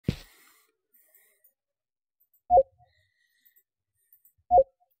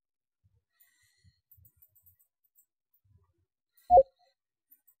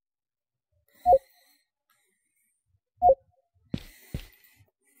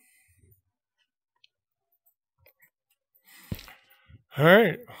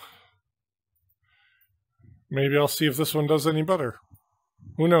Alright. Maybe I'll see if this one does any better.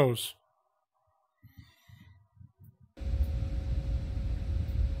 Who knows?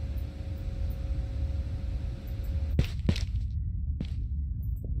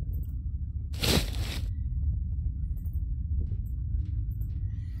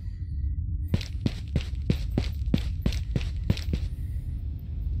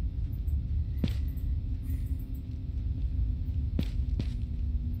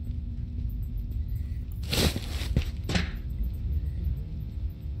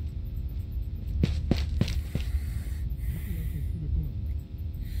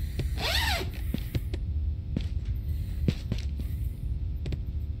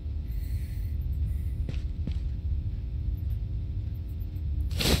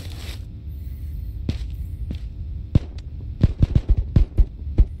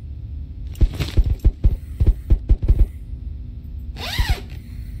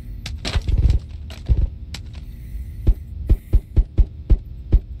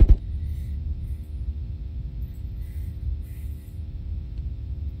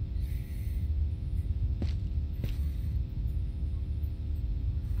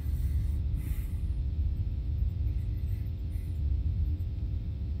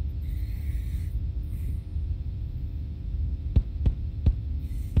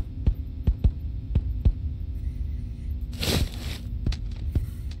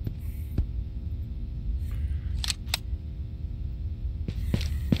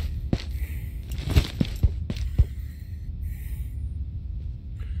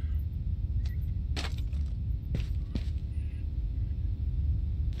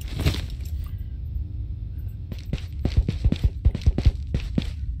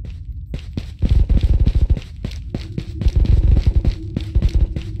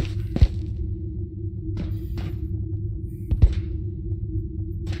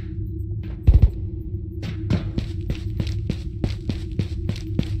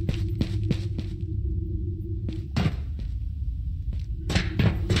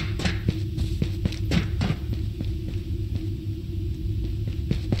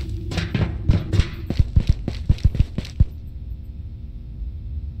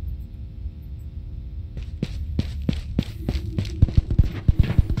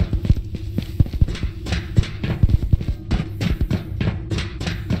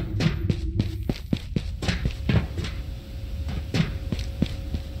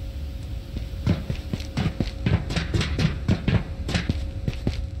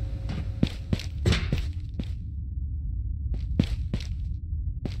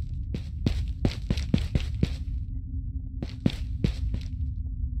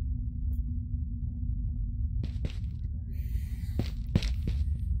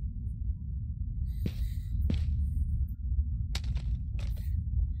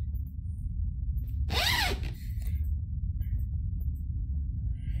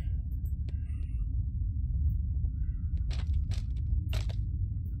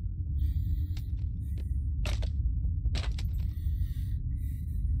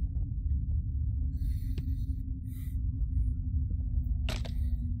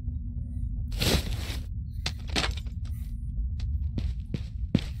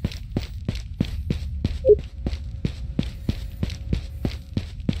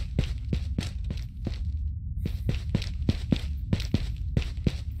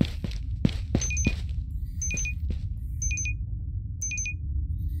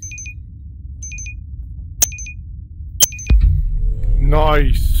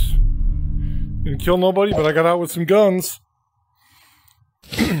 Nice. Didn't kill nobody, but I got out with some guns.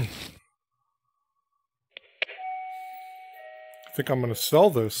 I think I'm going to sell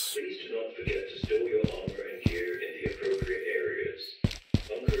this. Please do not forget to store your armor and gear in the appropriate areas.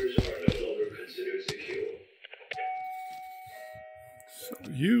 Bunkers are no longer considered secure. So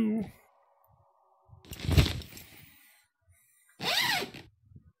you...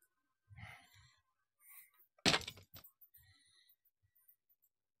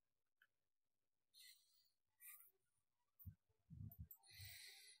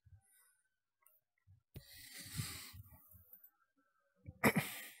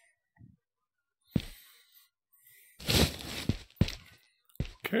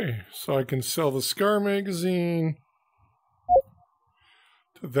 Okay, so I can sell the Scar magazine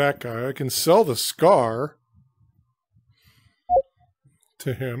to that guy. I can sell the Scar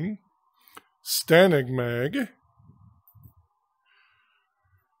to him. Stanig mag.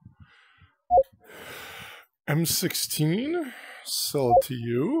 M16. Sell it to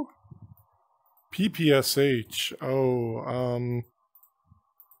you. PPSH. Oh,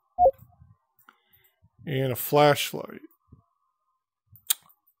 and a flashlight.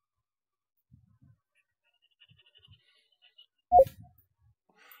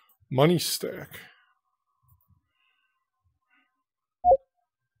 Money stack.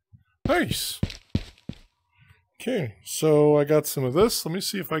 Nice. Okay, so I got some of this. Let me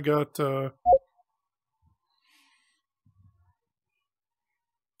see if I got...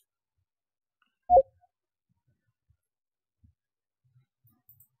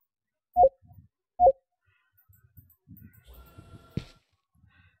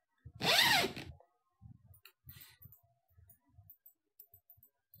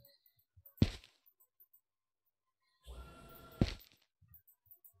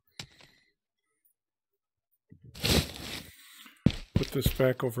 put this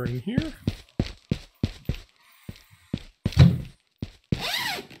back over in here.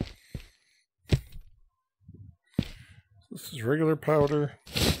 This is regular powder.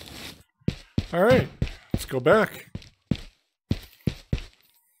 All right, let's go back.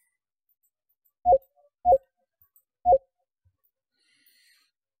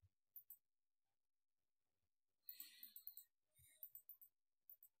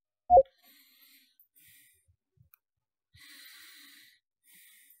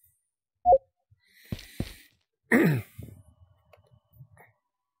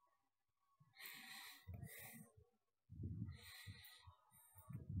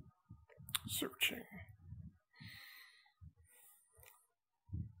 Searching.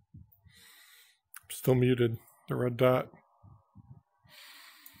 Still muted, the red dot.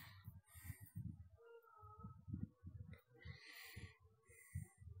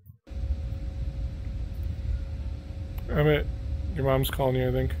 Emmett, your mom's calling you,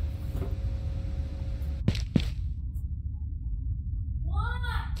 I think.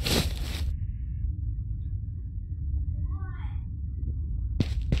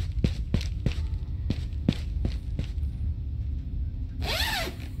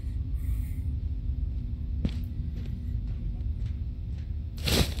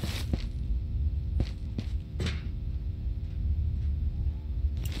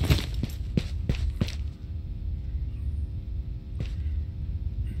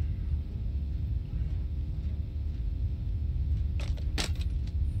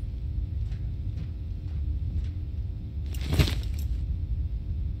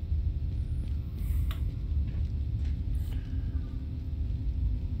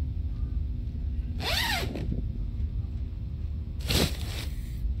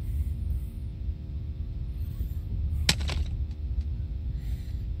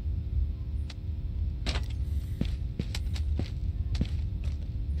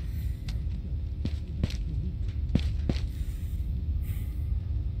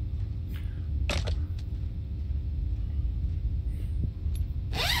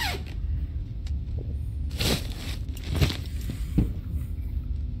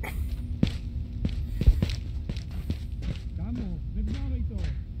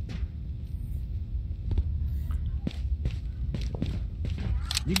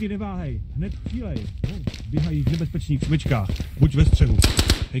 Nikdy neváhej, hned přílej. No, běhají v nebezpečných smyčkách. Buď ve střehu.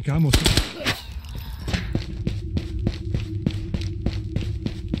 Hej kámo.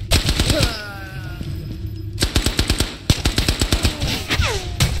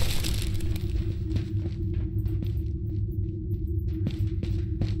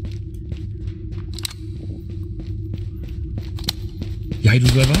 Já jdu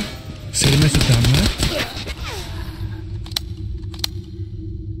zleva, sejdeme se tamhle.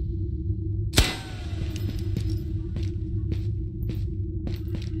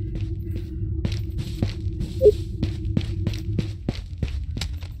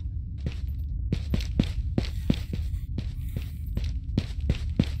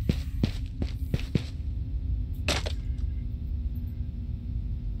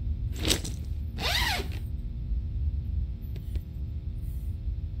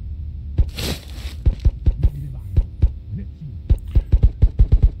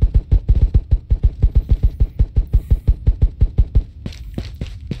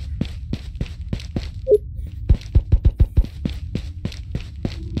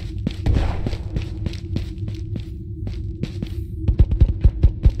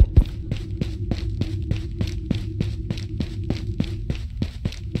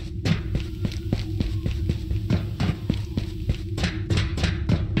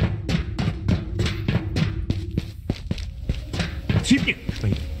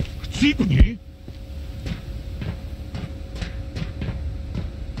 Chcípni!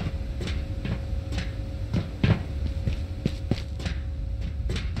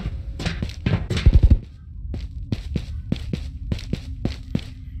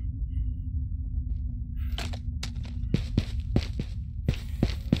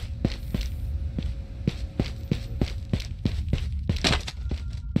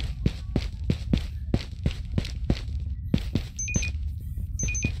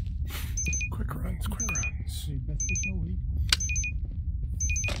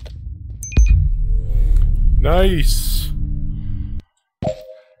 Nice.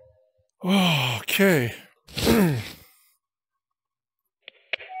 Oh, okay.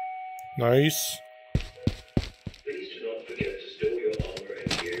 Nice. Please do not forget to stow your armor and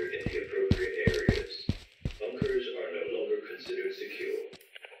gear in the appropriate areas. Bunkers are no longer considered secure.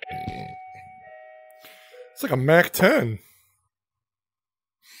 It's like a Mac 10.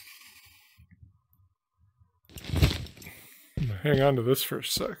 I'm gonna hang on to this for a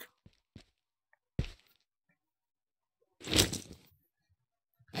sec.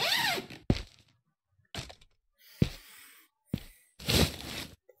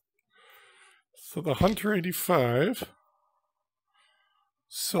 So the Hunter 85,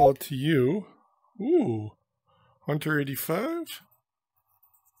 sell it to you. Ooh, Hunter 85,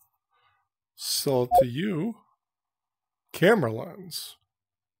 sell it to you. Camera lens,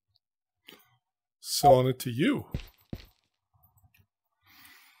 selling it to you.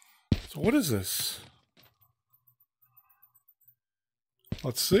 So what is this?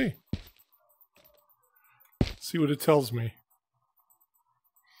 Let's see. See what it tells me.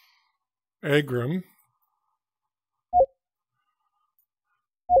 Agram.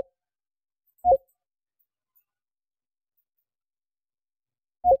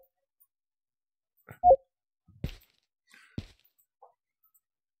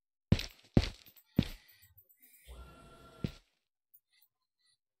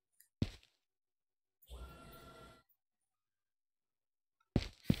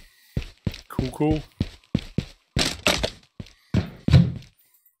 Cool.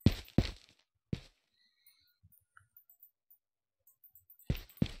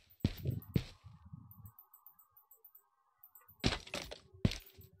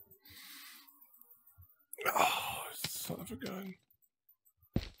 Oh, son of a gun.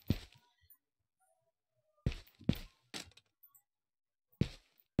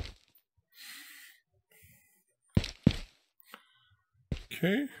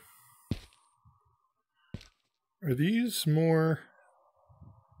 Okay. Are these more...